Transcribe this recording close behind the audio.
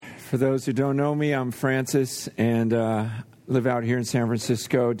For those who don't know me, I'm Francis, and live out here in San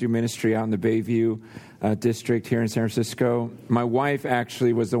Francisco, do ministry out in the Bayview district here in San Francisco. My wife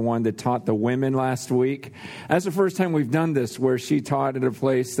actually was the one that taught the women last week. That's the first time we've done this, where she taught at a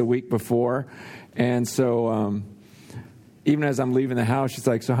place the week before. And so even as I'm leaving the house, she's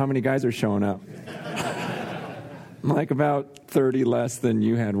like, so how many guys are showing up? I'm like, about 30 less than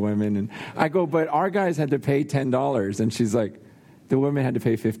you had women. And I go, but our guys had to pay $10. And she's like, the women had to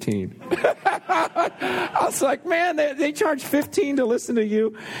pay $15. I was like, man, they charge $15 to listen to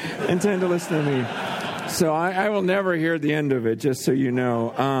you and $10 to listen to me. So I will never hear the end of it, just so you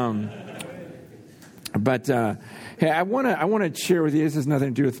know. Hey, I want to share with you. This has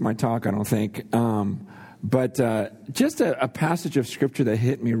nothing to do with my talk, I don't think. But just a passage of Scripture that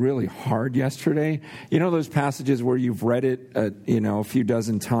hit me really hard yesterday. You know those passages where you've read it, a few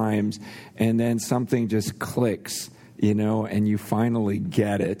dozen times, and then something just clicks, and you finally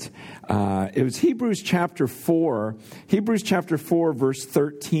get it. It was Hebrews chapter 4. Hebrews chapter 4, verse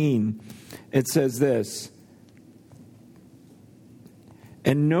 13. It says this: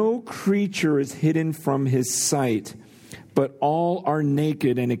 "And no creature is hidden from his sight, but all are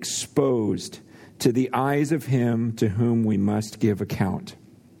naked and exposed to the eyes of him to whom we must give account."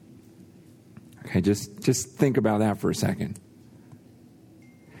 Okay, just think about that for a second.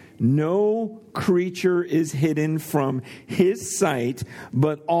 No creature is hidden from his sight,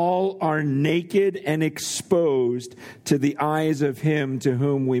 but all are naked and exposed to the eyes of him to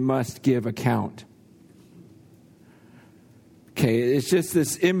whom we must give account. Okay, it's just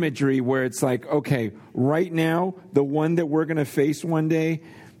this imagery where it's like, okay, right now, the one that we're going to face one day,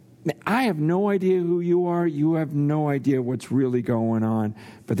 I have no idea who you are. You have no idea what's really going on.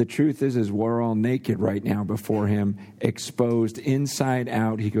 But the truth is we're all naked right now before him, exposed inside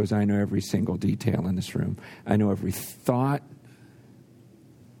out. He goes, I know every single detail in this room. I know every thought,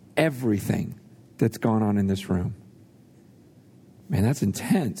 everything that's gone on in this room. Man, that's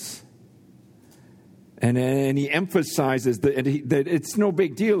intense. And he emphasizes that it's no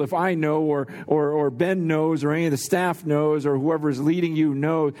big deal if I know or Ben knows or any of the staff knows or whoever's leading you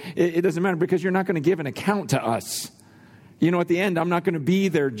knows. It doesn't matter, because you're not going to give an account to us. At the end, I'm not going to be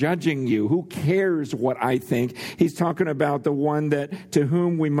there judging you. Who cares what I think? He's talking about the one to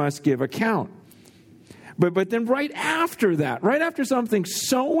whom we must give account. But then right after that, right after something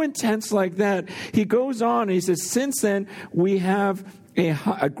so intense like that, he goes on and he says, since then we have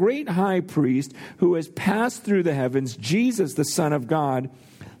a great high priest who has passed through the heavens, Jesus, the Son of God.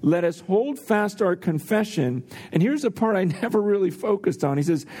 Let us hold fast our confession. And here's the part I never really focused on. He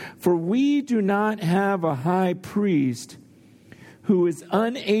says, for we do not have a high priest who is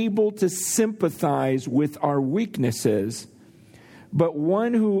unable to sympathize with our weaknesses, but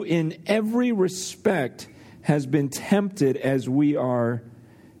one who in every respect has been tempted as we are,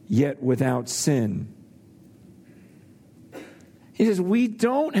 yet without sin. He says, we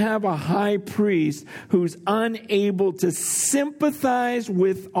don't have a high priest who's unable to sympathize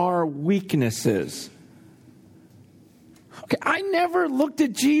with our weaknesses. Okay, I never looked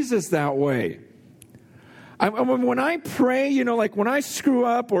at Jesus that way. When I pray, like when I screw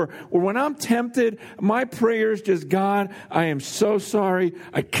up or when I'm tempted, my prayer is just, God, I am so sorry.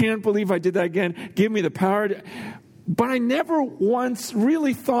 I can't believe I did that again. Give me the power to... But I never once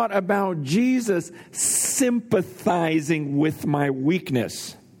really thought about Jesus sympathizing with my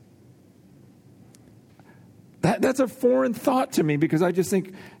weakness. That's a foreign thought to me, because I just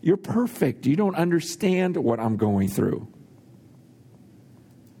think, you're perfect. You don't understand what I'm going through.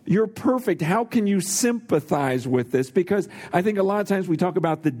 You're perfect. How can you sympathize with this? Because I think a lot of times we talk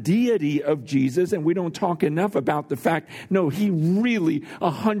about the deity of Jesus and we don't talk enough about the fact, no, he really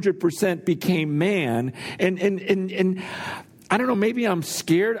 100% became man. And I don't know, maybe I'm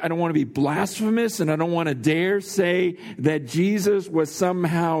scared. I don't want to be blasphemous, and I don't want to dare say that Jesus was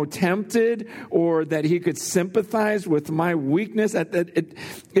somehow tempted or that he could sympathize with my weakness.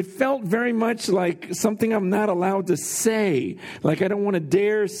 It felt very much like something I'm not allowed to say. Like I don't want to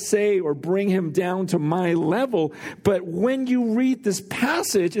dare say or bring him down to my level. But when you read this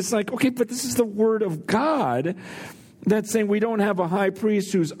passage, it's like, okay, but this is the word of God. That's saying we don't have a high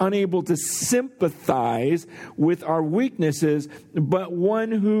priest who's unable to sympathize with our weaknesses, but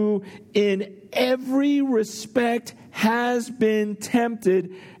one who in every respect has been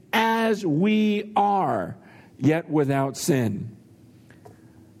tempted as we are, yet without sin.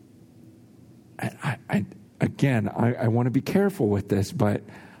 I want to be careful with this, but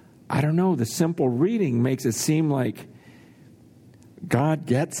I don't know. The simple reading makes it seem like God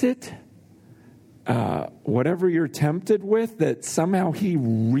gets it. Whatever you're tempted with, that somehow he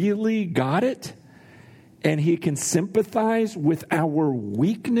really got it. and he can sympathize with our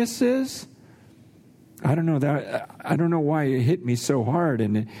weaknesses. I don't know why it hit me so hard,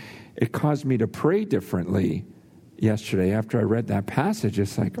 and it caused me to pray differently yesterday after I read that passage.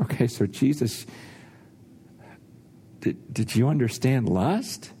 It's like, okay, so Jesus, did you understand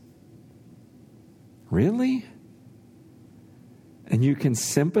lust? Really? And you can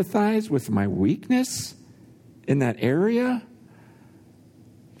sympathize with my weakness in that area?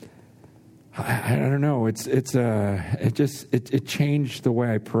 I don't know. It changed the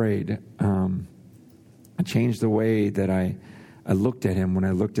way I prayed. It changed the way that I looked at him when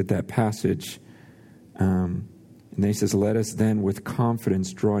I looked at that passage. And then he says, "Let us then with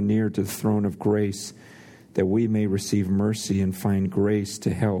confidence draw near to the throne of grace, that we may receive mercy and find grace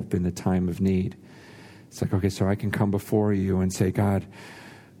to help in the time of need." It's like, okay, so I can come before you and say, God,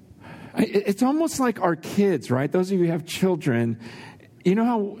 it's almost like our kids, right? Those of you who have children, you know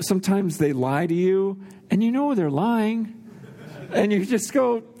how sometimes they lie to you, and you know they're lying, and you just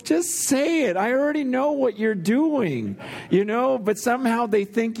go, just say it. I already know what you're doing, but somehow they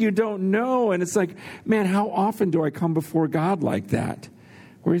think you don't know. And it's like, man, how often do I come before God like that?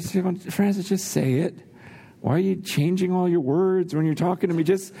 Where you say, Francis, just say it. Why are you changing all your words when you're talking to me?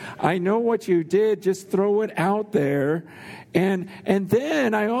 I know what you did. Just throw it out there. And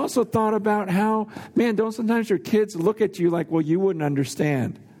then I also thought about how, man, don't sometimes your kids look at you like, well, you wouldn't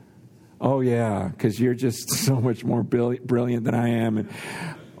understand. Oh, yeah, because you're just so much more brilliant than I am. And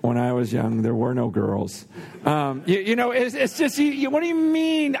when I was young, there were no girls. It's just, what do you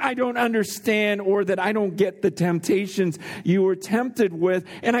mean I don't understand, or that I don't get the temptations you were tempted with?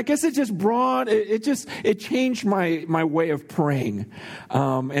 And I guess it just it changed my way of praying.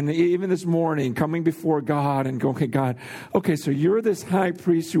 And even this morning, coming before God and going, okay, God, okay, so you're this high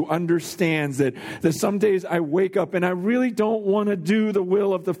priest who understands that some days I wake up and I really don't want to do the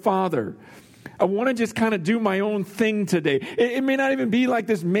will of the Father. I want to just kind of do my own thing today. It may not even be like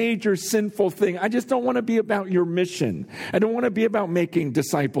this major sinful thing. I just don't want to be about your mission. I don't want to be about making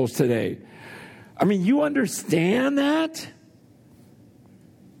disciples today. I mean, you understand that?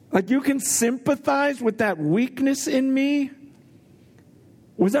 Like, you can sympathize with that weakness in me?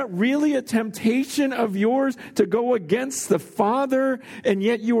 Was that really a temptation of yours to go against the Father, and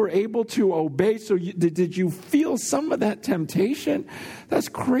yet you were able to obey? So did you feel some of that temptation? That's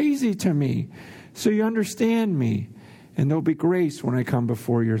crazy to me. So you understand me, and there'll be grace when I come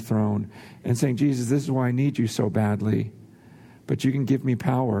before your throne and saying, Jesus, this is why I need you so badly, but you can give me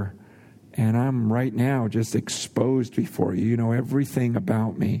power, and I'm right now just exposed before you. You know everything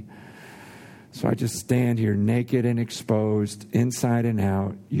about me. So I just stand here naked and exposed, inside and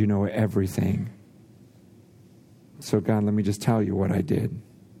out. You know everything. So God, let me just tell you what I did.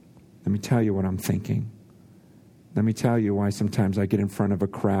 Let me tell you what I'm thinking. Let me tell you why sometimes I get in front of a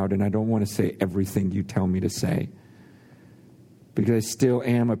crowd and I don't want to say everything you tell me to say. Because I still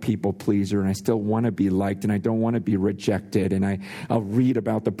am a people pleaser, and I still want to be liked, and I don't want to be rejected. And I'll read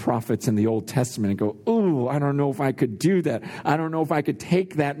about the prophets in the Old Testament and go, ooh, I don't know if I could do that. I don't know if I could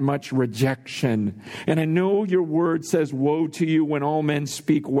take that much rejection. And I know your word says, woe to you when all men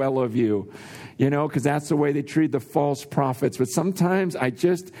speak well of you. Because that's the way they treat the false prophets. But sometimes I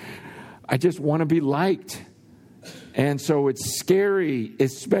just want to be liked. And so it's scary,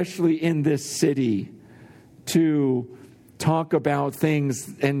 especially in this city, to talk about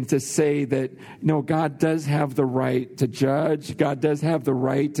things and to say that, no, God does have the right to judge. God does have the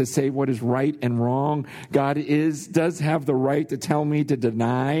right to say what is right and wrong. God does have the right to tell me to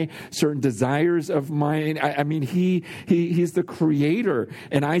deny certain desires of mine. I mean, he's the creator,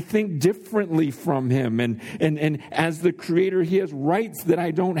 and I think differently from him. And as the creator, he has rights that I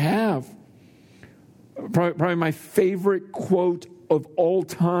don't have. Probably my favorite quote of all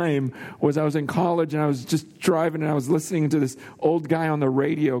time was I was in college and I was just driving and I was listening to this old guy on the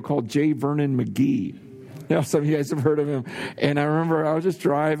radio called J. Vernon McGee. Some of you guys have heard of him. And I remember I was just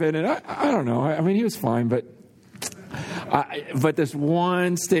driving and I don't know. I mean, he was fine, but this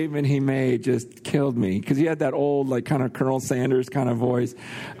one statement he made just killed me, because he had that old, like, kind of Colonel Sanders kind of voice.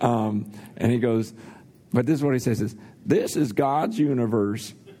 And he goes, but this is what he says is, this is God's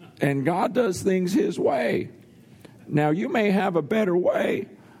universe, and God does things his way. Now, you may have a better way,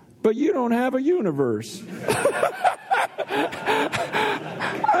 but you don't have a universe.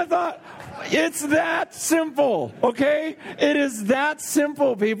 I thought,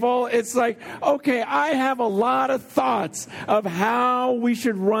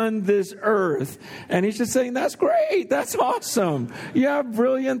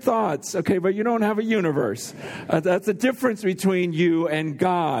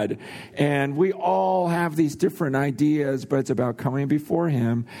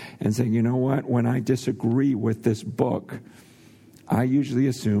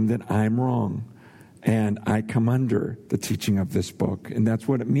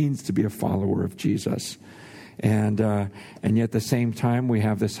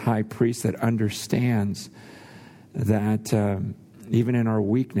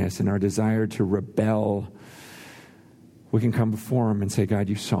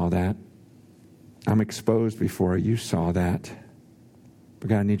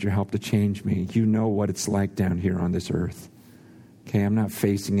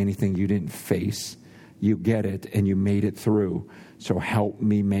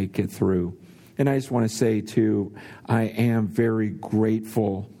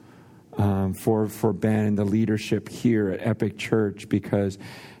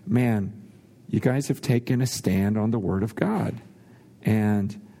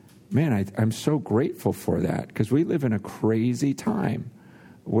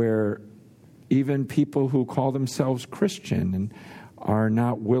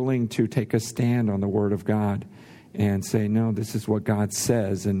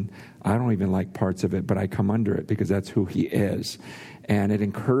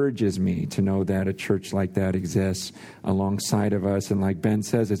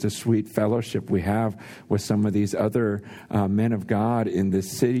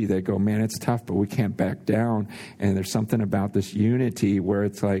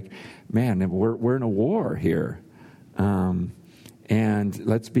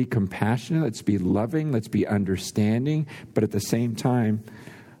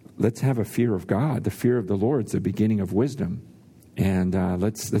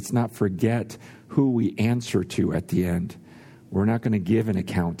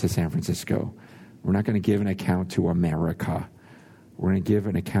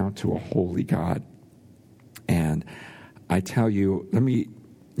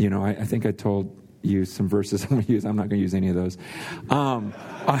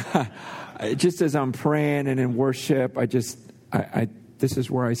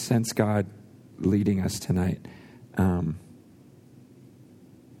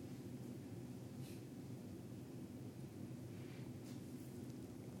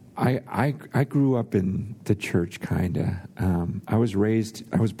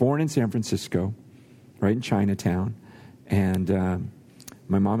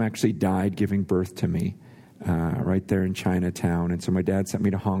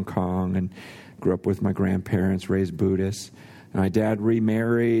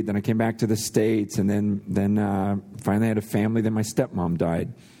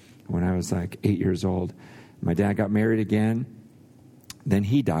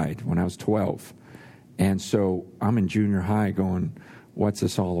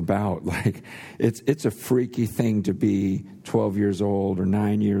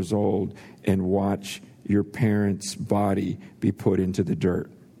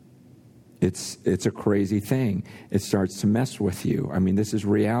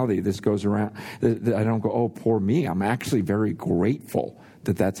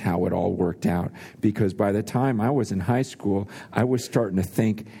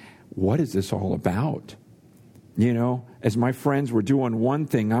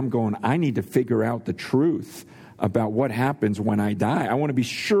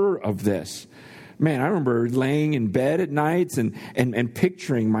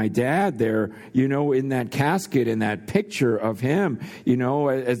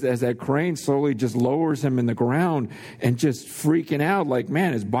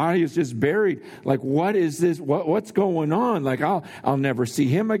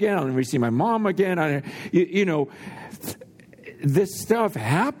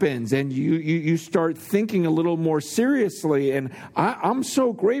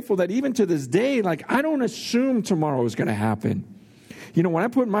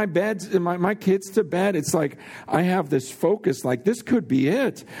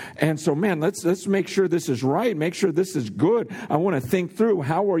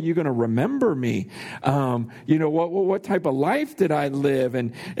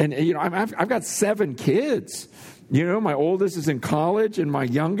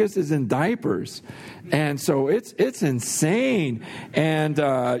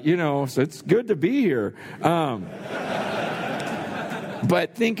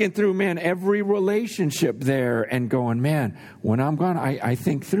 But thinking through, man, every relationship there and going, man, when I'm gone, I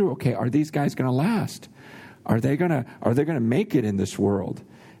think through, okay, are these guys going to last? Are they going to make it in this world?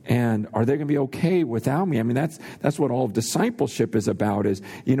 And are they going to be okay without me? I mean, that's what all of discipleship is about is,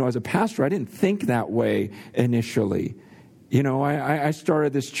 as a pastor, I didn't think that way initially. I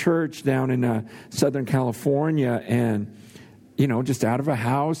started this church down in Southern California and, just out of a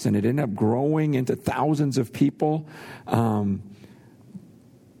house, and it ended up growing into thousands of people.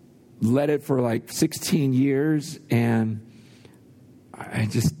 Led it for like 16 years, and I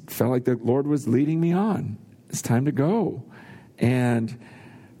just felt like the Lord was leading me on. It's time to go.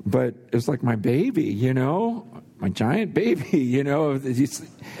 But it was like my baby, my giant baby,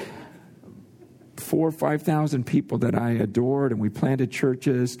 4,000 or 5,000 people that I adored, and we planted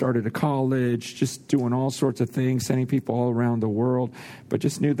churches, started a college, just doing all sorts of things, sending people all around the world, but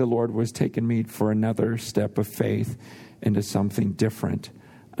just knew the Lord was taking me for another step of faith into something different.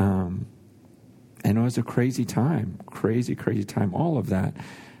 And it was a crazy time, crazy time, all of that.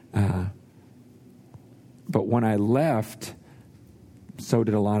 But when I left, so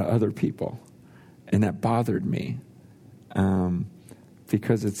did a lot of other people. And that bothered me.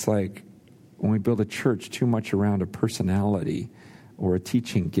 Because it's like when we build a church too much around a personality or a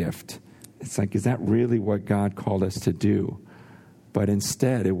teaching gift, it's like, is that really what God called us to do? But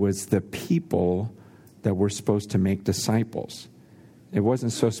instead, it was the people that were supposed to make disciples. It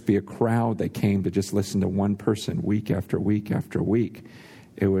wasn't supposed to be a crowd that came to just listen to one person week after week after week.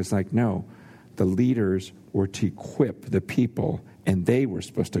 It was like, no, the leaders were to equip the people, and they were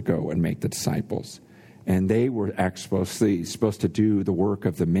supposed to go and make the disciples. And they were actually supposed to do the work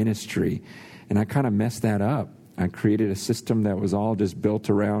of the ministry. And I kind of messed that up. I created a system that was all just built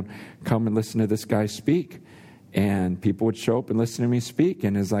around, come and listen to this guy speak. And people would show up and listen to me speak.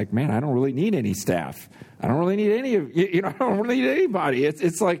 And it's like, man, I don't really need any staff. I don't really need any of, I don't really need anybody.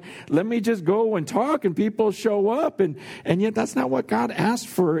 It's like, let me just go and talk and people show up. And yet that's not what God asked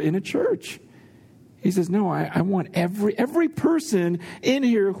for in a church. He says, no, I want every person in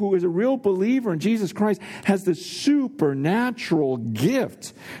here who is a real believer in Jesus Christ has the supernatural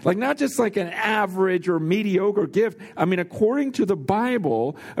gift. Like not just like an average or mediocre gift. I mean, according to the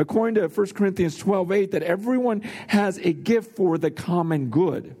Bible, according to 1 Corinthians 12:8, that everyone has a gift for the common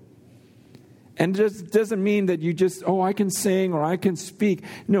good. And it just doesn't mean that you just, I can sing or I can speak.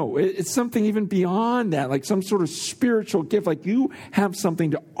 No, it's something even beyond that, like some sort of spiritual gift. Like you have something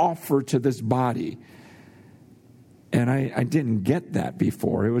to offer to this body. And I didn't get that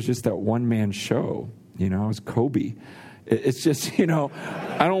before. It was just that one-man show. I was Kobe. It's just, I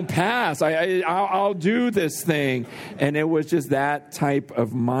don't pass. I'll do this thing. And it was just that type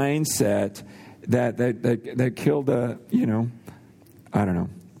of mindset that killed I don't know.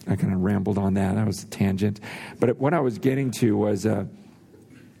 I kind of rambled on that. That was a tangent. But what I was getting to was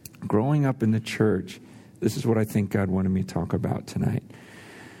growing up in the church. This is what I think God wanted me to talk about tonight.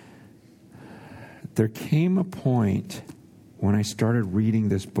 There came a point when I started reading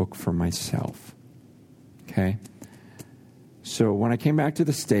this book for myself. Okay? So when I came back to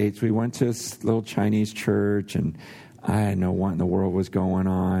the States, we went to this little Chinese church, and I didn't know what in the world was going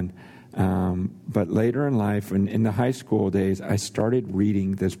on. But later in life, in the high school days, I started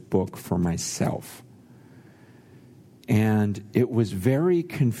reading this book for myself. And it was very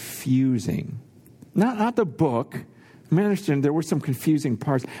confusing. Not the book. I mean, I understand there were some confusing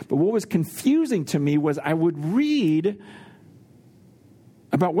parts. But what was confusing to me was I would read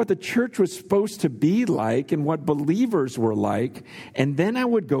about what the church was supposed to be like and what believers were like. And then I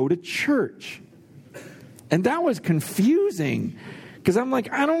would go to church. And that was confusing. Because I'm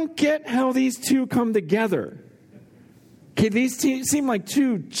like, I don't get how these two come together. Okay, these seem like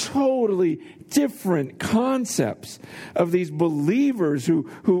two totally different concepts of these believers who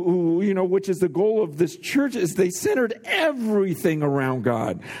which is the goal of this church, is they centered everything around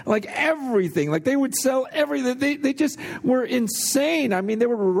God. Like everything. Like they would sell everything. They just were insane. I mean, they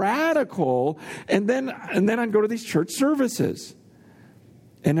were radical. And then I'd go to these church services.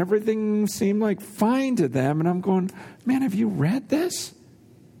 And everything seemed like fine to them. And I'm going, man, have you read this?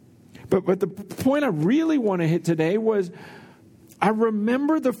 But the point I really want to hit today was I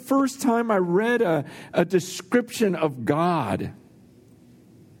remember the first time I read a description of God.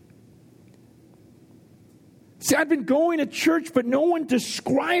 See, I'd been going to church, but no one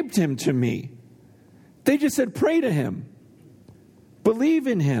described him to me. They just said, pray to him. Believe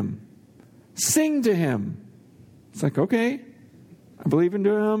in him. Sing to him. It's like, okay. I believe in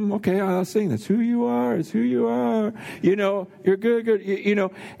him. Okay, I'll sing. That's who you are. It's who you are. You're good.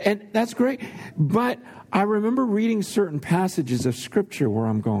 And that's great. But I remember reading certain passages of Scripture where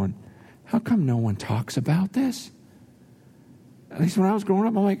I'm going, how come no one talks about this? At least when I was growing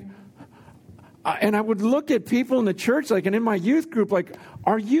up, I'm like, and I would look at people in the church, like, and in my youth group, like,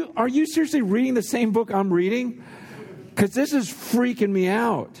 are you seriously reading the same book I'm reading? Because this is freaking me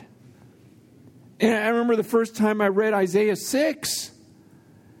out. And I remember the first time I read Isaiah 6.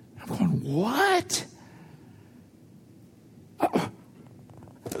 I'm going, what?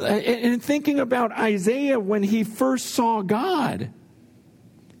 And thinking about Isaiah when he first saw God.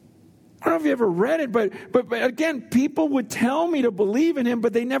 I don't know if you ever read it, but again, people would tell me to believe in him,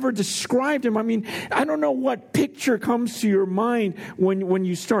 but they never described him. I mean, I don't know what picture comes to your mind when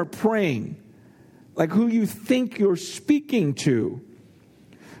you start praying, like who you think you're speaking to.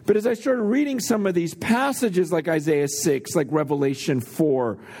 But as I started reading some of these passages like Isaiah 6, like Revelation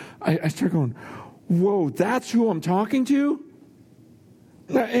 4, I started going, whoa, that's who I'm talking to?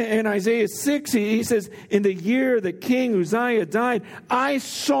 In Isaiah 6, he says, in the year that King Uzziah died, I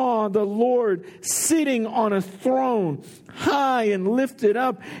saw the Lord sitting on a throne, high and lifted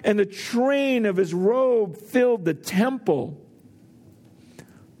up, and the train of his robe filled the temple.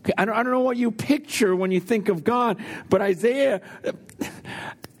 Okay, I don't know what you picture when you think of God, but Isaiah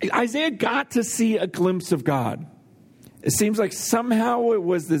got to see a glimpse of God. It seems like somehow it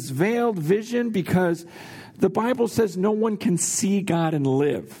was this veiled vision because the Bible says no one can see God and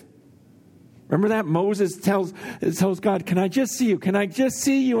live. Remember that? Moses tells God, can I just see you? Can I just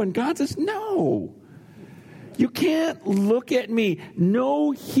see you? And God says, no. You can't look at me. No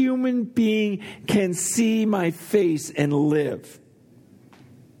human being can see my face and live.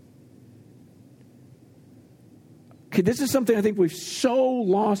 Okay, this is something I think we've so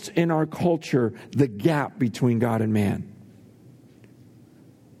lost in our culture, the gap between God and man.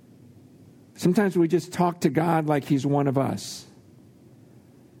 Sometimes we just talk to God like he's one of us.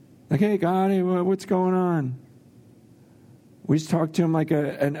 Like, hey, God, hey, what's going on? We just talk to him like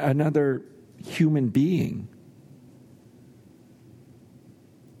another human being.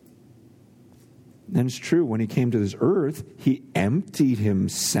 And it's true, when he came to this earth, he emptied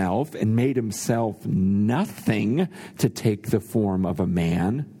himself and made himself nothing to take the form of a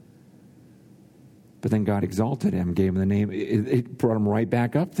man. But then God exalted him, gave him the name. It brought him right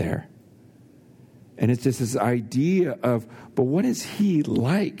back up there. And it's just this idea of, but what is he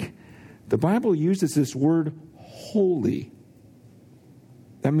like? The Bible uses this word holy.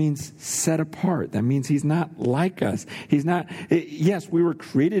 That means set apart. That means he's not like us. He's not, yes, we were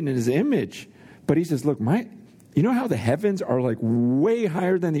created in his image. But he says, look, you know how the heavens are like way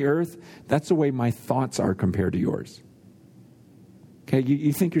higher than the earth? That's the way my thoughts are compared to yours. Okay,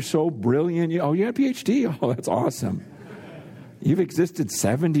 you think you're so brilliant. You have a PhD. Oh, that's awesome. You've existed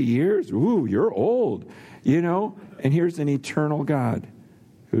 70 years. Ooh, you're old. And here's an eternal God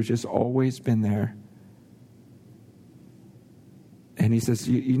who's just always been there. And he says,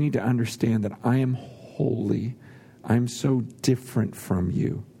 you need to understand that I am holy. I'm so different from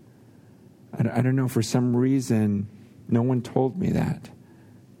you. I don't know, for some reason, no one told me that.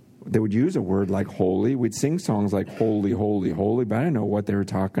 They would use a word like holy. We'd sing songs like holy, holy, holy, but I didn't know what they were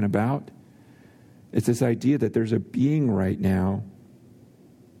talking about. It's this idea that there's a being right now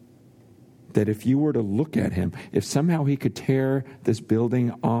that if you were to look at him, if somehow he could tear this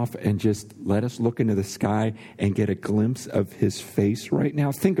building off and just let us look into the sky and get a glimpse of his face right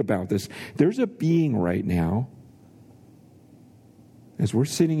now, think about this. There's a being right now, as we're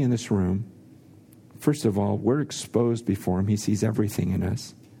sitting in this room, first of all, we're exposed before him. He sees everything in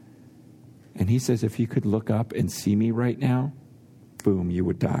us. And he says, if you could look up and see me right now, boom, you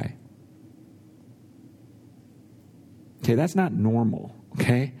would die. Okay, that's not normal,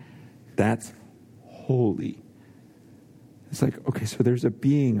 okay? That's holy. It's like, okay, so there's a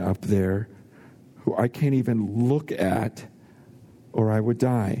being up there who I can't even look at or I would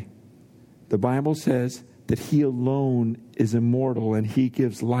die. The Bible says that he alone is immortal and he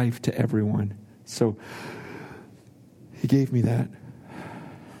gives life to everyone. So he gave me that.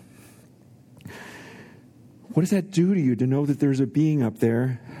 What does that do to you to know that there's a being up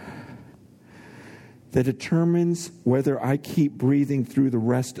there that determines whether I keep breathing through the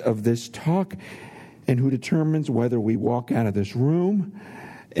rest of this talk, and who determines whether we walk out of this room,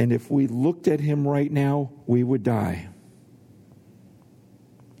 and if we looked at him right now, we would die.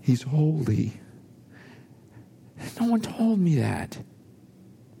 He's holy. No one told me that.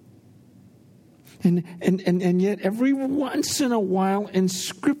 And yet every once in a while in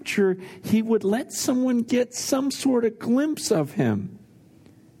Scripture, he would let someone get some sort of glimpse of him.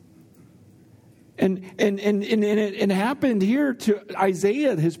 And it happened here to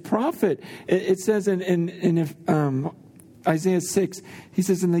Isaiah, his prophet. It says in Isaiah 6, he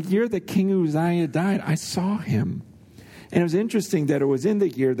says, in the year that King Uzziah died, I saw him. And it was interesting that it was in the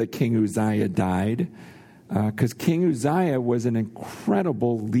year that King Uzziah died because King Uzziah was an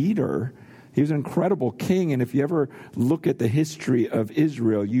incredible leader. He was an incredible king, and if you ever look at the history of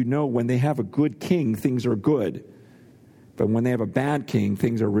Israel, you know when they have a good king, things are good. But when they have a bad king,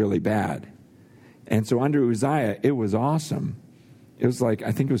 things are really bad. And so under Uzziah, it was awesome. It was like,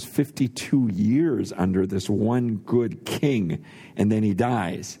 I think it was 52 years under this one good king, and then he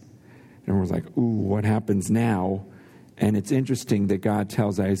dies. And everyone's like, ooh, what happens now? And it's interesting that God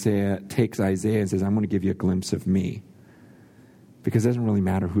takes Isaiah and says, I'm going to give you a glimpse of me. Because it doesn't really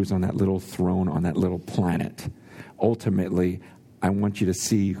matter who's on that little throne on that little planet. Ultimately, I want you to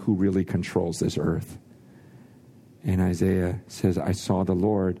see who really controls this earth. And Isaiah says, I saw the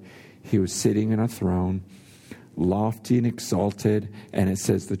Lord. He was sitting in a throne, lofty and exalted, and it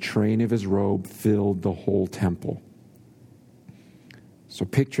says the train of his robe filled the whole temple. So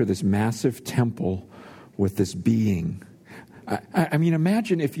picture this massive temple with this being. I mean,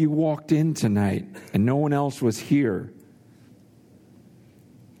 imagine if you walked in tonight and no one else was here.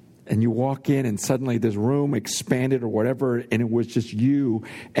 And you walk in and suddenly this room expanded or whatever, and it was just you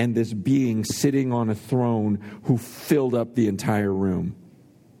and this being sitting on a throne who filled up the entire room.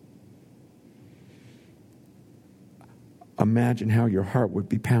 Imagine how your heart would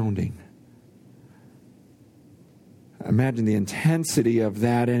be pounding. Imagine the intensity of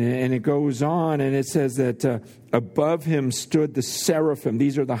that. And it goes on, and it says that above him stood the seraphim.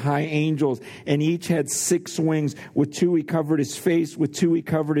 These are the high angels, and each had 6 wings. With 2 he covered his face, with 2 he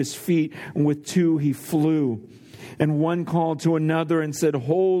covered his feet, and with 2 he flew. And one called to another and said,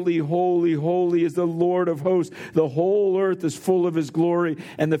 Holy, holy, holy is the Lord of hosts. The whole earth is full of his glory.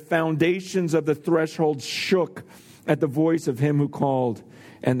 And the foundations of the threshold shook at the voice of him who called,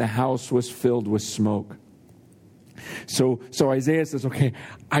 and the house was filled with smoke. So Isaiah says, okay,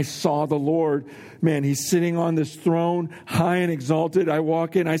 I saw the Lord. Man, he's sitting on this throne, high and exalted. I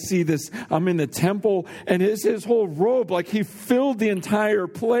walk in, I see this, I'm in the temple, and it's his whole robe, like he filled the entire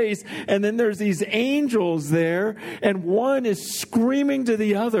place. And then there's these angels there, and one is screaming to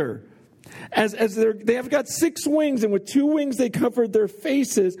the other. As they have got 6 wings, and with 2 wings they covered their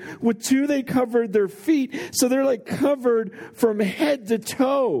faces, with 2 they covered their feet, so they're like covered from head to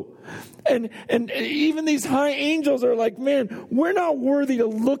toe. And even these high angels are like, man, we're not worthy to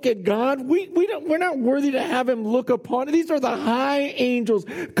look at God. We're not worthy to have him look upon it. These are the high angels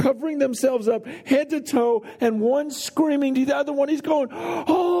covering themselves up head to toe, and one screaming to the other one. He's going,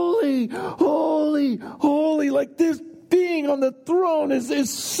 holy, holy, holy, like this. Being on the throne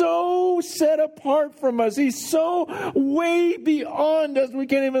is so set apart from us. He's so way beyond us. We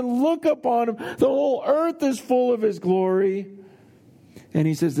can't even look upon him. The whole earth is full of his glory. And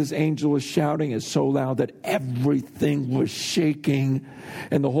he says this angel was shouting it so loud that everything was shaking,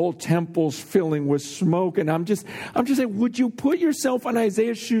 and the whole temple's filling with smoke. And I'm just saying, would you put yourself on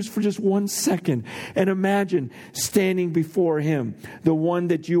Isaiah's shoes for just 1 second and imagine standing before him, the one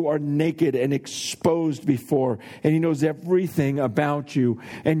that you are naked and exposed before, and he knows everything about you,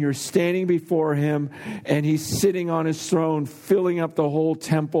 and you're standing before him, and he's sitting on his throne, filling up the whole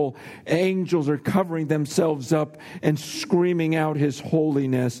temple. Angels are covering themselves up and screaming out his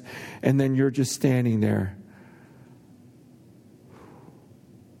holiness, and then you're just standing there.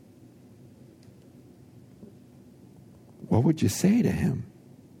 What would you say to him?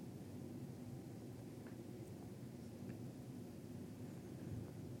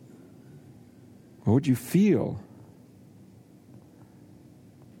 What would you feel?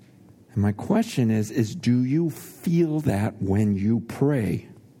 And my question is do you feel that when you pray?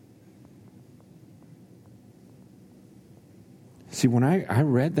 See, when I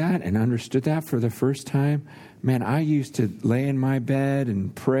read that and understood that for the first time, man, I used to lay in my bed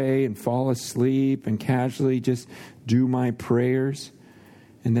and pray and fall asleep and casually just do my prayers.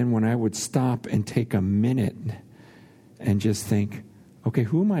 And then when I would stop and take a minute and just think, okay,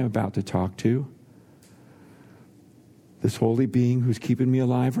 who am I about to talk to? This holy being who's keeping me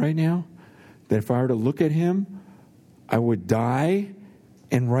alive right now? That if I were to look at him, I would die.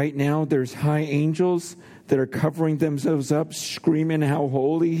 And right now there's high angels that are covering themselves up, screaming how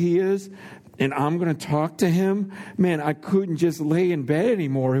holy he is, and I'm going to talk to him. Man, I couldn't just lay in bed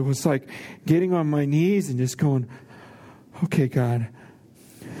anymore. It was like getting on my knees and just going, okay, God,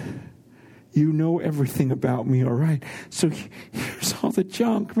 you know everything about me, all right? So here's all the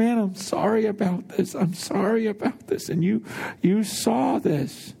junk. Man, I'm sorry about this. I'm sorry about this. And you saw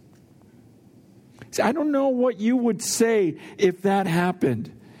this. See, I don't know what you would say if that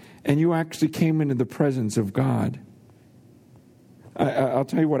happened and you actually came into the presence of God. I'll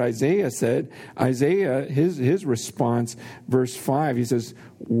tell you what Isaiah said. Isaiah, his response, verse 5, he says,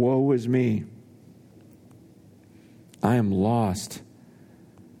 woe is me. I am lost,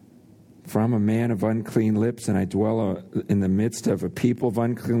 For I'm a man of unclean lips, and I dwell in the midst of a people of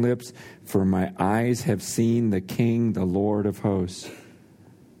unclean lips, for my eyes have seen the King, the Lord of hosts.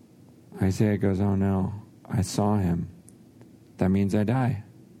 Isaiah goes, oh no, I saw him. That means I die.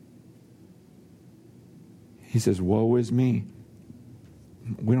 He says, woe is me.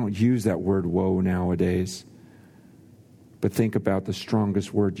 We don't use that word woe nowadays. But think about the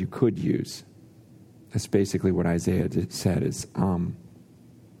strongest word you could use. That's basically what Isaiah said is,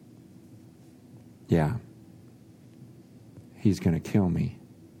 yeah, he's going to kill me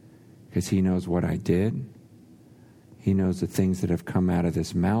because he knows what I did. He knows the things that have come out of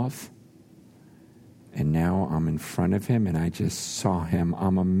this mouth. And now I'm in front of him and I just saw him.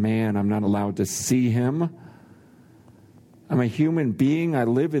 I'm a man. I'm not allowed to see him. I'm a human being. I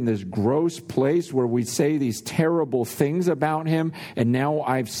live in this gross place where we say these terrible things about him. And now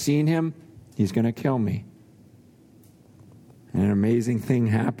I've seen him. He's going to kill me. And an amazing thing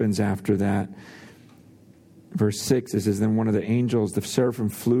happens after that. Verse 6, it says, then one of the angels, the seraphim,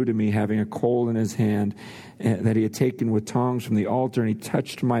 flew to me, having a coal in his hand that he had taken with tongs from the altar, and he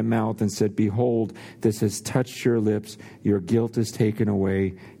touched my mouth and said, behold, this has touched your lips. Your guilt is taken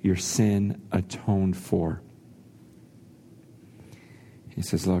away, your sin atoned for. He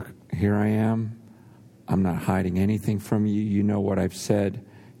says, look, here I am. I'm not hiding anything from you. You know what I've said.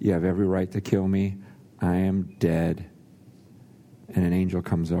 You have every right to kill me. I am dead. And an angel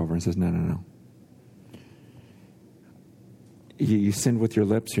comes over and says, no. You sinned with your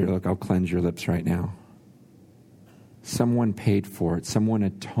lips here. Look, I'll cleanse your lips right now. Someone paid for it. Someone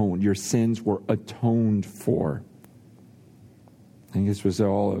atoned. Your sins were atoned for. I think this was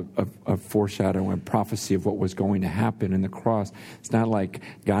all a foreshadowing, a prophecy of what was going to happen in the cross. It's not like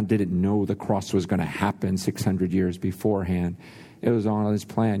God didn't know the cross was going to happen 600 years beforehand. It was on his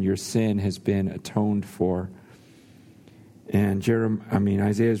plan. Your sin has been atoned for. And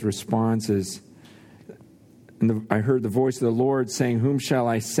Isaiah's response is, I heard the voice of the Lord saying, whom shall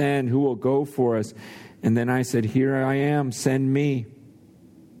I send? Who will go for us? And then I said, here I am, send me.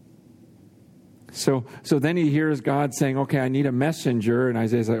 So then he hears God saying, okay, I need a messenger. And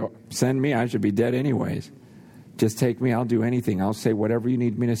Isaiah's like, oh, send me. I should be dead anyways. Just take me. I'll do anything. I'll say whatever you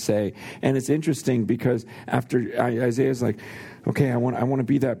need me to say. And it's interesting because after Isaiah's like, okay, I want to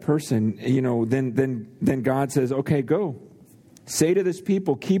be that person. Then God says, okay, go. Say to this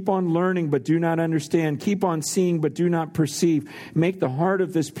people, keep on learning, but do not understand. Keep on seeing, but do not perceive. Make the heart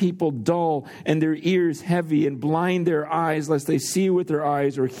of this people dull and their ears heavy, and blind their eyes, lest they see with their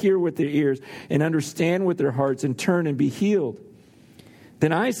eyes or hear with their ears and understand with their hearts and turn and be healed.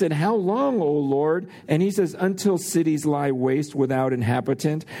 Then I said, how long, O Lord? And he says, until cities lie waste without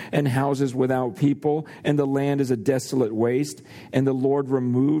inhabitant, and houses without people, and the land is a desolate waste, and the Lord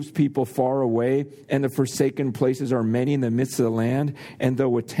removes people far away, and the forsaken places are many in the midst of the land, and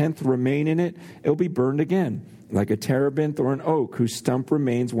though a tenth remain in it, it will be burned again, like a terebinth or an oak, whose stump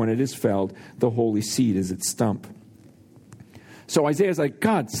remains when it is felled. The holy seed is its stump. So Isaiah's like,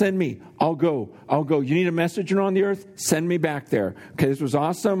 God, send me. I'll go. You need a messenger on the earth? Send me back there. Okay, this was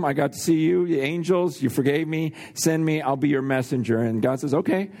awesome. I got to see you, the angels. You forgave me. Send me. I'll be your messenger. And God says,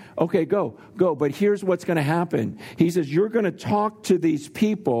 okay, go. But here's what's going to happen. He says, you're going to talk to these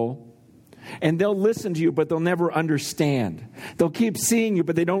people, and they'll listen to you, but they'll never understand. They'll keep seeing you,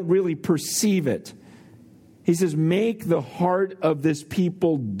 but they don't really perceive it. He says, make the heart of this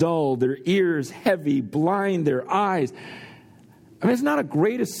people dull, their ears heavy, blind their eyes. It's not a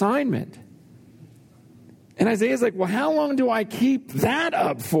great assignment. And Isaiah's like, well, how long do I keep that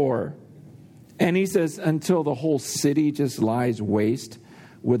up for? And he says, until the whole city just lies waste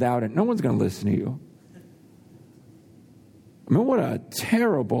without it. No one's going to listen to you. What a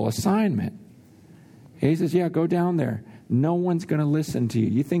terrible assignment. He says, yeah, go down there. No one's going to listen to you.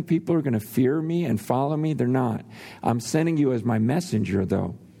 You think people are going to fear me and follow me? They're not. I'm sending you as my messenger,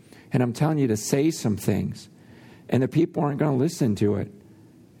 though. And I'm telling you to say some things. And the people aren't going to listen to it.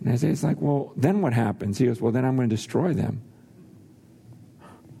 And Isaiah's like, well, then what happens? He goes, well, then I'm going to destroy them.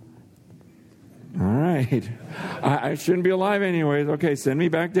 All right. I shouldn't be alive anyways. Okay, send me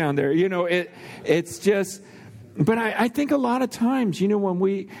back down there. It's just, but I think a lot of times, when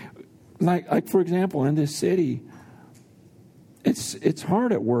we, like for example, in this city, it's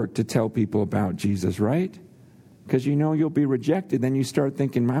hard at work to tell people about Jesus, right? Because you'll be rejected. Then you start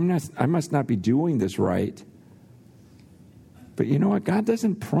thinking, I must not be doing this right. But you know what? God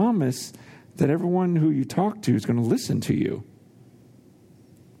doesn't promise that everyone who you talk to is going to listen to you.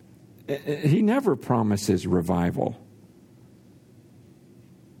 He never promises revival.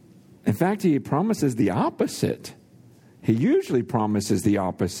 In fact, he promises the opposite. He usually promises the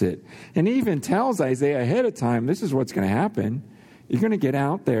opposite. And he even tells Isaiah ahead of time, this is what's going to happen. You're going to get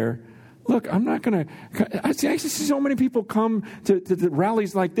out there. Look, I'm not going to... I see so many people come to the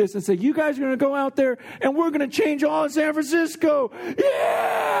rallies like this and say, you guys are going to go out there and we're going to change all of San Francisco.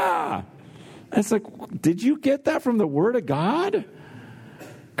 Yeah! And it's like, did you get that from the Word of God?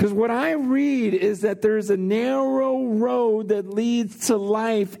 Because what I read is that there's a narrow road that leads to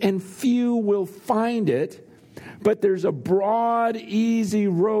life and few will find it. But there's a broad, easy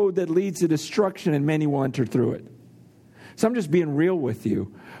road that leads to destruction and many will enter through it. So I'm just being real with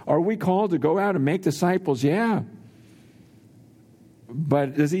you. Are we called to go out and make disciples? Yeah.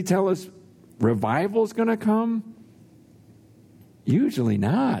 But does he tell us revival's going to come? Usually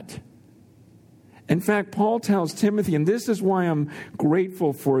not. In fact, Paul tells Timothy, and this is why I'm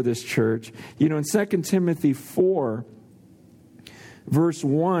grateful for this church. You know, in 2 Timothy 4, verse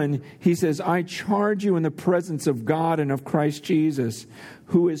 1, he says, I charge you in the presence of God and of Christ Jesus,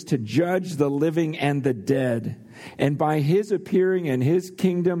 who is to judge the living and the dead. And by his appearing in his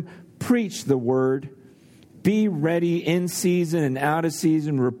kingdom, preach the word. Be ready in season and out of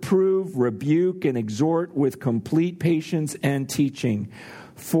season. Reprove, rebuke, and exhort with complete patience and teaching.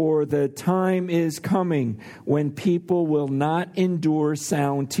 For the time is coming when people will not endure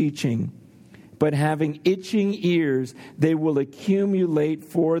sound teaching, but having itching ears, they will accumulate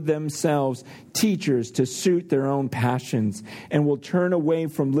for themselves teachers to suit their own passions, and will turn away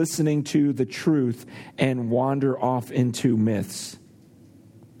from listening to the truth and wander off into myths.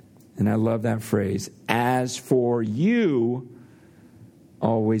 And I love that phrase. As for you,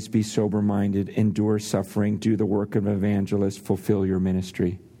 always be sober-minded, endure suffering, do the work of an evangelist, fulfill your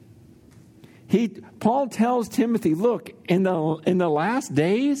ministry. Paul tells Timothy, look, in the last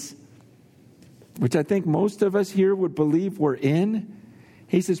days, which I think most of us here would believe we're in,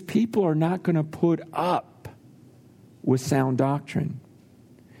 he says people are not going to put up with sound doctrine.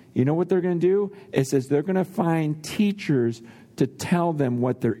 You know what they're going to do? It says they're going to find teachers to tell them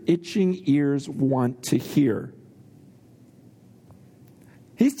what their itching ears want to hear.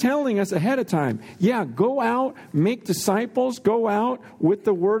 He's telling us ahead of time, yeah, go out, make disciples, go out with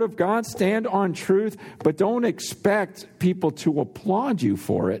the Word of God, stand on truth, but don't expect people to applaud you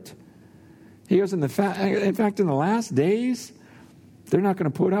for it. He goes, in fact, in the last days, they're not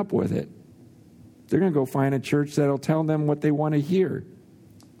going to put up with it. They're going to go find a church that'll tell them what they want to hear.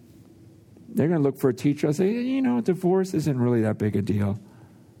 They're going to look for a teacher and say, you know, divorce isn't really that big a deal.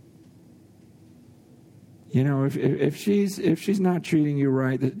 You know, if she's not treating you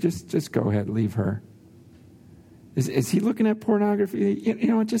right, just go ahead, leave her. Is he looking at pornography? You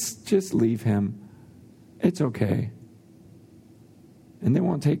know, just leave him. It's okay. And they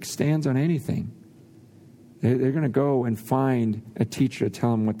won't take stands on anything. They're going to go and find a teacher to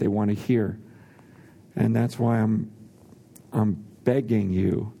tell them what they want to hear. And that's why I'm begging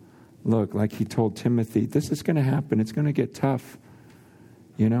you. Look, like he told Timothy, this is going to happen. It's going to get tough.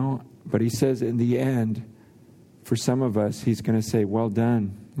 You know? But he says in the end, for some of us, he's going to say, well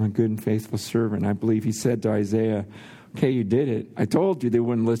done, my good and faithful servant. I believe he said to Isaiah, okay, you did it. I told you they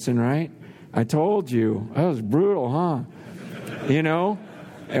wouldn't listen, right? I told you. That was brutal, huh? You know?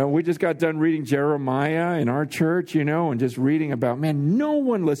 And we just got done reading Jeremiah in our church, you know, and just reading about, man, no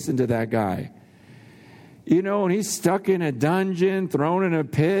one listened to that guy. You know, and he's stuck in a dungeon, thrown in a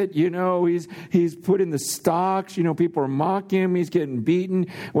pit, you know, he's put in the stocks, you know, people are mocking him, he's getting beaten.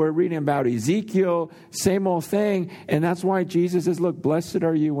 We're reading about Ezekiel, same old thing. And that's why Jesus says, look, blessed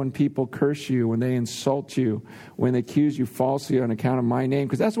are you when people curse you, when they insult you, when they accuse you falsely on account of my name,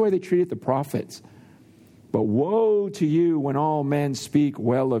 because that's the way they treated the prophets. But woe to you when all men speak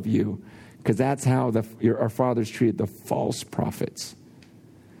well of you, because that's how our fathers treated the false prophets.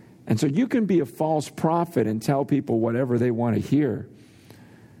 And so you can be a false prophet and tell people whatever they want to hear.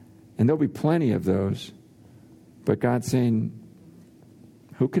 And there'll be plenty of those. But God's saying,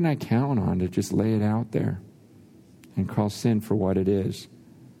 who can I count on to just lay it out there and call sin for what it is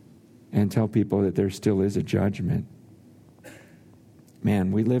and tell people that there still is a judgment?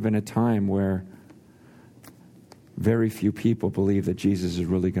 Man, we live in a time where very few people believe that Jesus is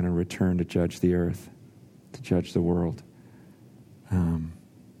really going to return to judge the earth, to judge the world.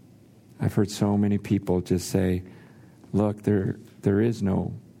 I've heard so many people just say, look, there is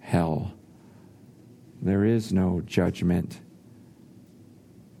no hell. There is no judgment.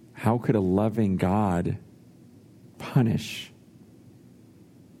 How could a loving God punish?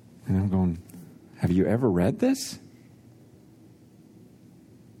 And I'm going, have you ever read this?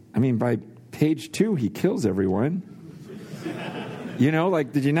 I mean, by page 2, he kills everyone. You know,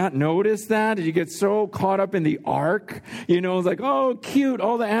 like, did you not notice that? Did you get so caught up in the ark? You know, it's like, oh, cute,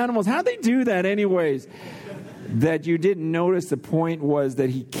 all the animals. How'd they do that anyways? That you didn't notice the point was that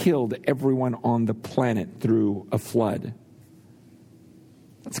he killed everyone on the planet through a flood.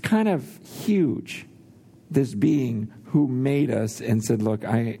 It's kind of huge, this being who made us and said, look,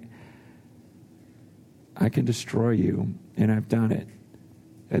 I can destroy you, and I've done it.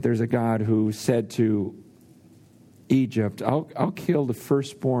 That there's a God who said to Egypt, I'll kill the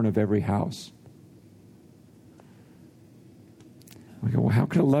firstborn of every house. We go, well, how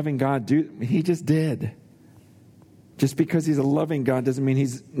could a loving God do? He just did. Just because he's a loving God doesn't mean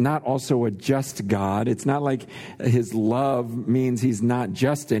he's not also a just God. It's not like his love means he's not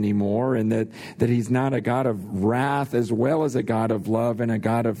just anymore, and that he's not a God of wrath as well as a God of love and a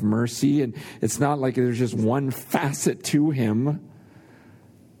God of mercy. And it's not like there's just one facet to him.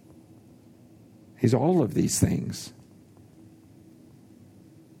 He's all of these things.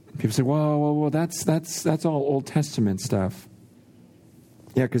 People say, well, that's all Old Testament stuff.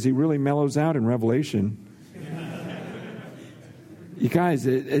 Yeah, because he really mellows out in Revelation. You guys,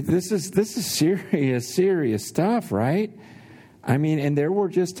 this is serious stuff, right? I mean, and there were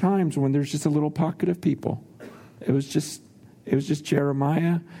just times when there's just a little pocket of people. It was just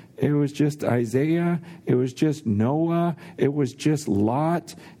Jeremiah. It was just Isaiah. It was just Noah. It was just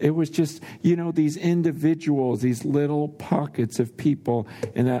Lot. It was just, these individuals, these little pockets of people.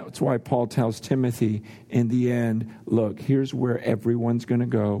 And that's why Paul tells Timothy in the end, look, here's where everyone's going to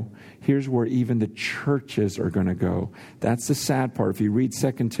go. Here's where even the churches are going to go. That's the sad part. If you read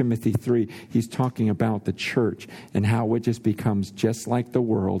 2 Timothy 3, he's talking about the church and how it just becomes just like the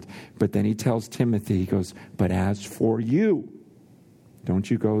world. But then he tells Timothy, he goes, but as for you,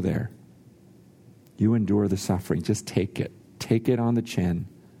 don't you go there. You endure the suffering. Just take it. Take it on the chin.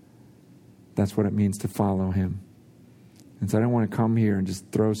 That's what it means to follow him. And so I don't want to come here and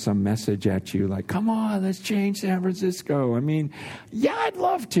just throw some message at you like, come on, let's change San Francisco. I mean, yeah, I'd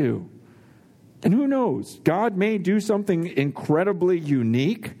love to. And who knows? God may do something incredibly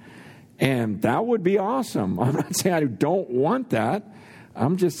unique, and that would be awesome. I'm not saying I don't want that.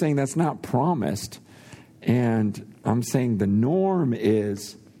 I'm just saying that's not promised. And I'm saying the norm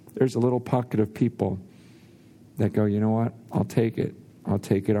is there's a little pocket of people that go, you know what? I'll take it. I'll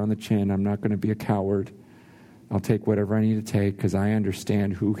take it on the chin. I'm not going to be a coward. I'll take whatever I need to take because I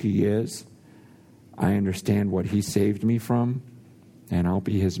understand who he is. I understand what he saved me from. And I'll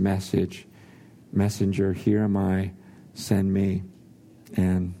be his messenger. Here am I. Send me.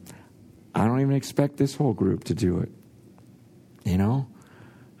 And I don't even expect this whole group to do it.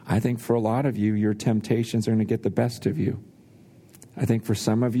 I think for a lot of you, your temptations are going to get the best of you. I think for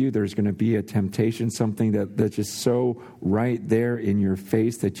some of you, there's going to be a temptation, something that's just so right there in your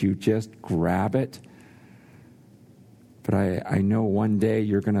face that you just grab it. But I know one day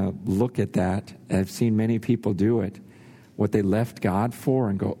you're going to look at that. I've seen many people do it, what they left God for,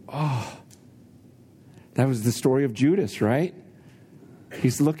 and go, oh, that was the story of Judas, right?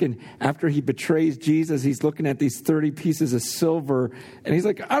 He's looking, after he betrays Jesus, he's looking at these 30 pieces of silver, and he's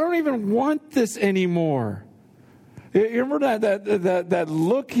like, I don't even want this anymore. You remember that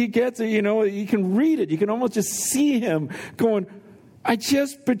look he gets? You can read it. You can almost just see him going, I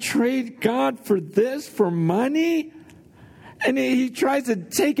just betrayed God for this, for money? And he tries to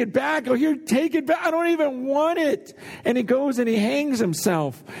take it back. Oh, here, take it back. I don't even want it. And he goes and he hangs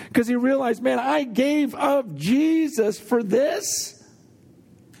himself because he realized, man, I gave up Jesus for this.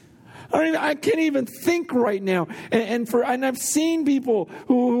 I can't even think right now. And I've seen people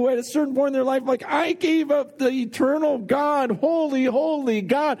who at a certain point in their life, like, I gave up the eternal God, holy, holy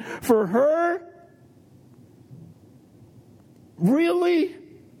God for her? Really?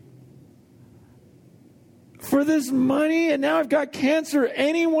 For this money? And now I've got cancer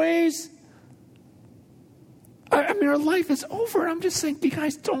anyways? I mean, our life is over. I'm just saying, you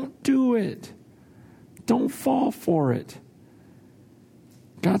guys, don't do it. Don't fall for it.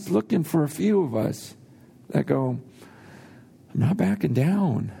 God's looking for a few of us that go, I'm not backing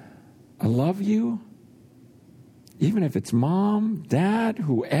down. I love you. Even if it's mom, dad,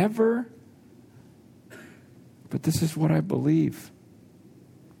 whoever. But this is what I believe.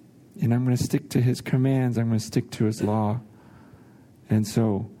 And I'm going to stick to his commands. I'm going to stick to his law. And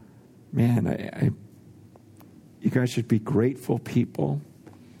so, man, you guys should be grateful people.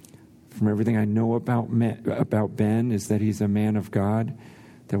 From everything I know about Ben is that he's a man of God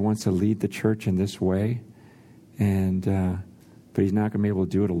that wants to lead the church in this way, but he's not going to be able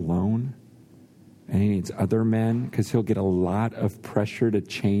to do it alone. And he needs other men because he'll get a lot of pressure to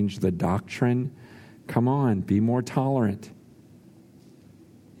change the doctrine. Come on, be more tolerant.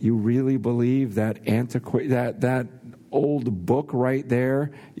 You really believe that that old book right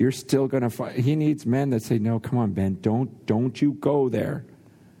there? You're still going to fight. He needs men that say, "No, come on, Ben, don't you go there."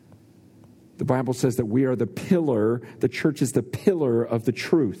 The Bible says that we are the pillar, the church is the pillar of the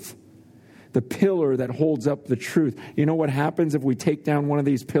truth. the pillar that holds up the truth. You know what happens if we take down one of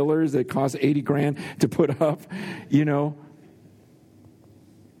these pillars that costs $80,000 to put up? You know,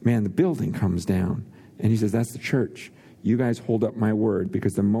 man, the building comes down. And he says, that's the church. You guys hold up my word,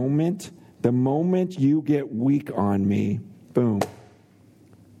 because the moment you get weak on me, boom.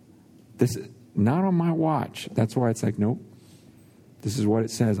 This is not on my watch. That's why it's like, nope. This is what it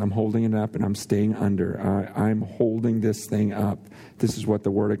says. I'm holding it up and I'm staying under. I'm holding this thing up. This is what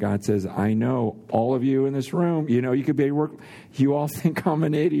the Word of God says. I know all of you in this room, you know, you could be at work. You all think I'm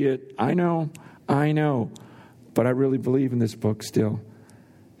an idiot. I know. But I really believe in this book still.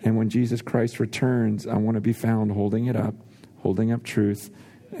 And when Jesus Christ returns, I want to be found holding it up, holding up truth,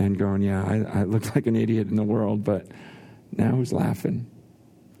 and going, yeah, I look like an idiot in the world, but now who's laughing?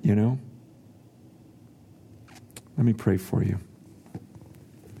 You know? Let me pray for you.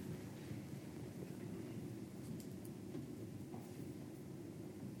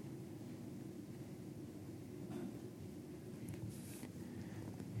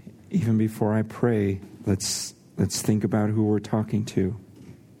 Even before I pray, let's think about who we're talking to.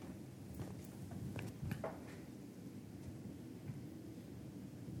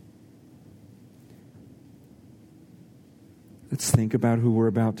 Let's think about who we're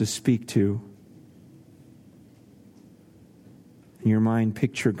about to speak to. In your mind,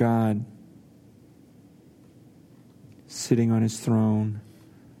 picture God sitting on his throne,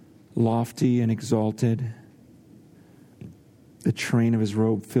 lofty and exalted, the train of his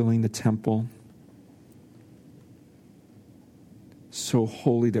robe filling the temple, so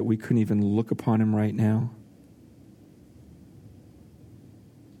holy that we couldn't even look upon him right now.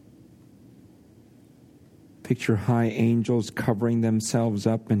 Picture high angels covering themselves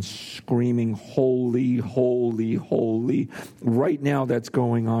up and screaming, holy, holy, holy. Right now that's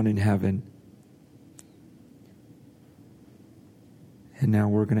going on in heaven. And now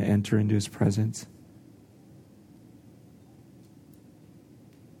we're going to enter into his presence.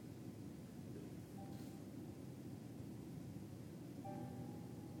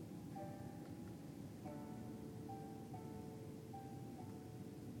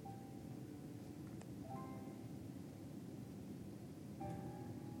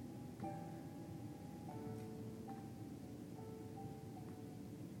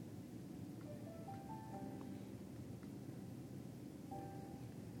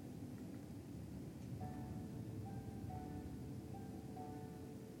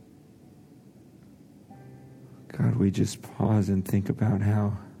 God, we just pause and think about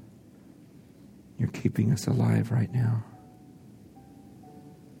how you're keeping us alive right now.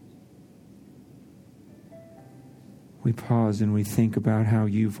 We pause and we think about how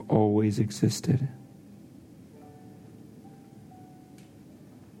you've always existed.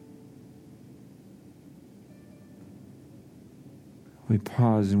 We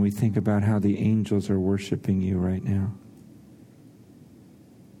pause and we think about how the angels are worshiping you right now.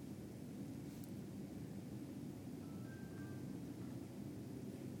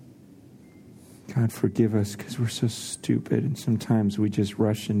 God, forgive us because we're so stupid, and sometimes we just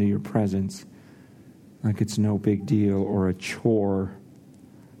rush into your presence like it's no big deal or a chore.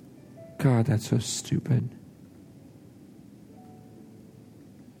 God, that's so stupid.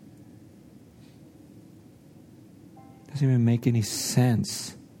 Doesn't even make any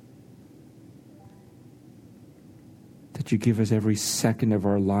sense that you give us every second of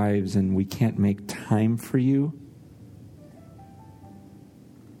our lives and we can't make time for you.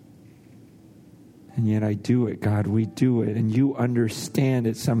 And yet I do it, God. We do it. And you understand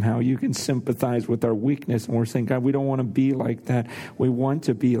it somehow. You can sympathize with our weakness. And we're saying, God, we don't want to be like that. We want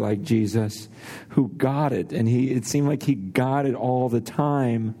to be like Jesus, who got it. And it seemed like he got it all the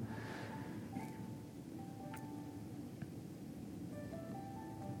time.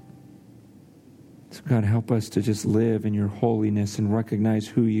 So God, help us to just live in your holiness and recognize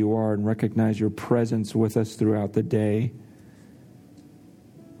who you are and recognize your presence with us throughout the day.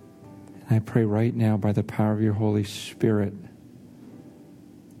 I pray right now by the power of your Holy Spirit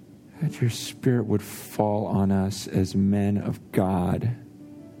that your Spirit would fall on us as men of God,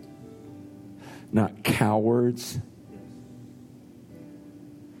 not cowards,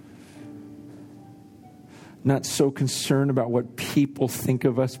 not so concerned about what people think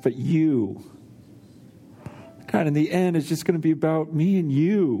of us, but you. God, in the end, it's just going to be about me and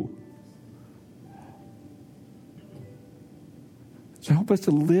you. So help us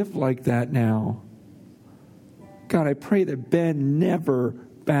to live like that now. God, I pray that Ben never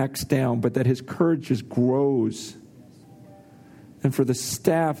backs down, but that his courage just grows. And for the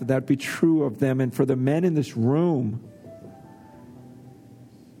staff, that be true of them. And for the men in this room,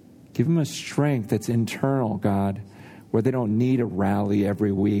 give them a strength that's internal, God, where they don't need a rally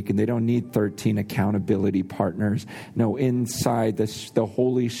every week and they don't need 13 accountability partners. No, inside the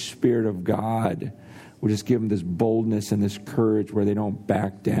Holy Spirit of God will just give them this boldness and this courage where they don't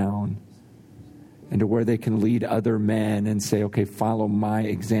back down, and to where they can lead other men and say, okay, follow my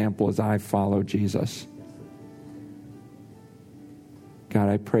example as I follow Jesus. God,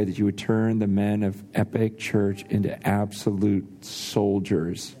 I pray that you would turn the men of Epic Church into absolute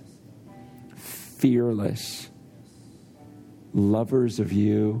soldiers, fearless, lovers of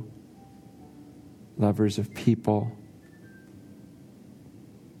you, lovers of people.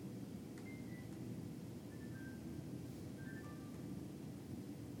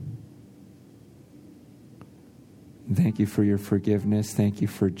 Thank you for your forgiveness. Thank you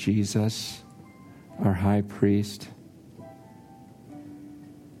for Jesus, our high priest.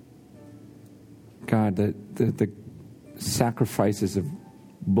 God, the sacrifices of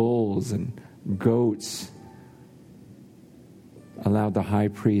bulls and goats allowed the high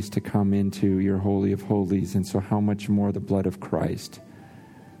priest to come into your Holy of Holies. And so how much more the blood of Christ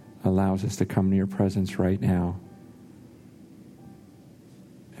allows us to come to your presence right now.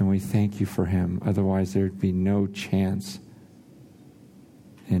 And we thank you for him. Otherwise, there'd be no chance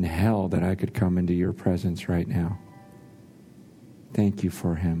in hell that I could come into your presence right now. Thank you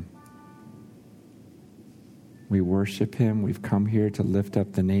for him. We worship him. We've come here to lift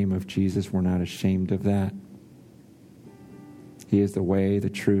up the name of Jesus. We're not ashamed of that. He is the way, the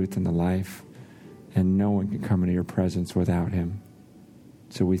truth, and the life. And no one can come into your presence without him.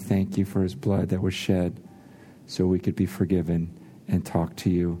 So we thank you for his blood that was shed so we could be forgiven and talk to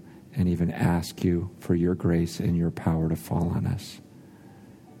you and even ask you for your grace and your power to fall on us.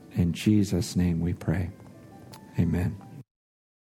 In Jesus' name we pray. Amen.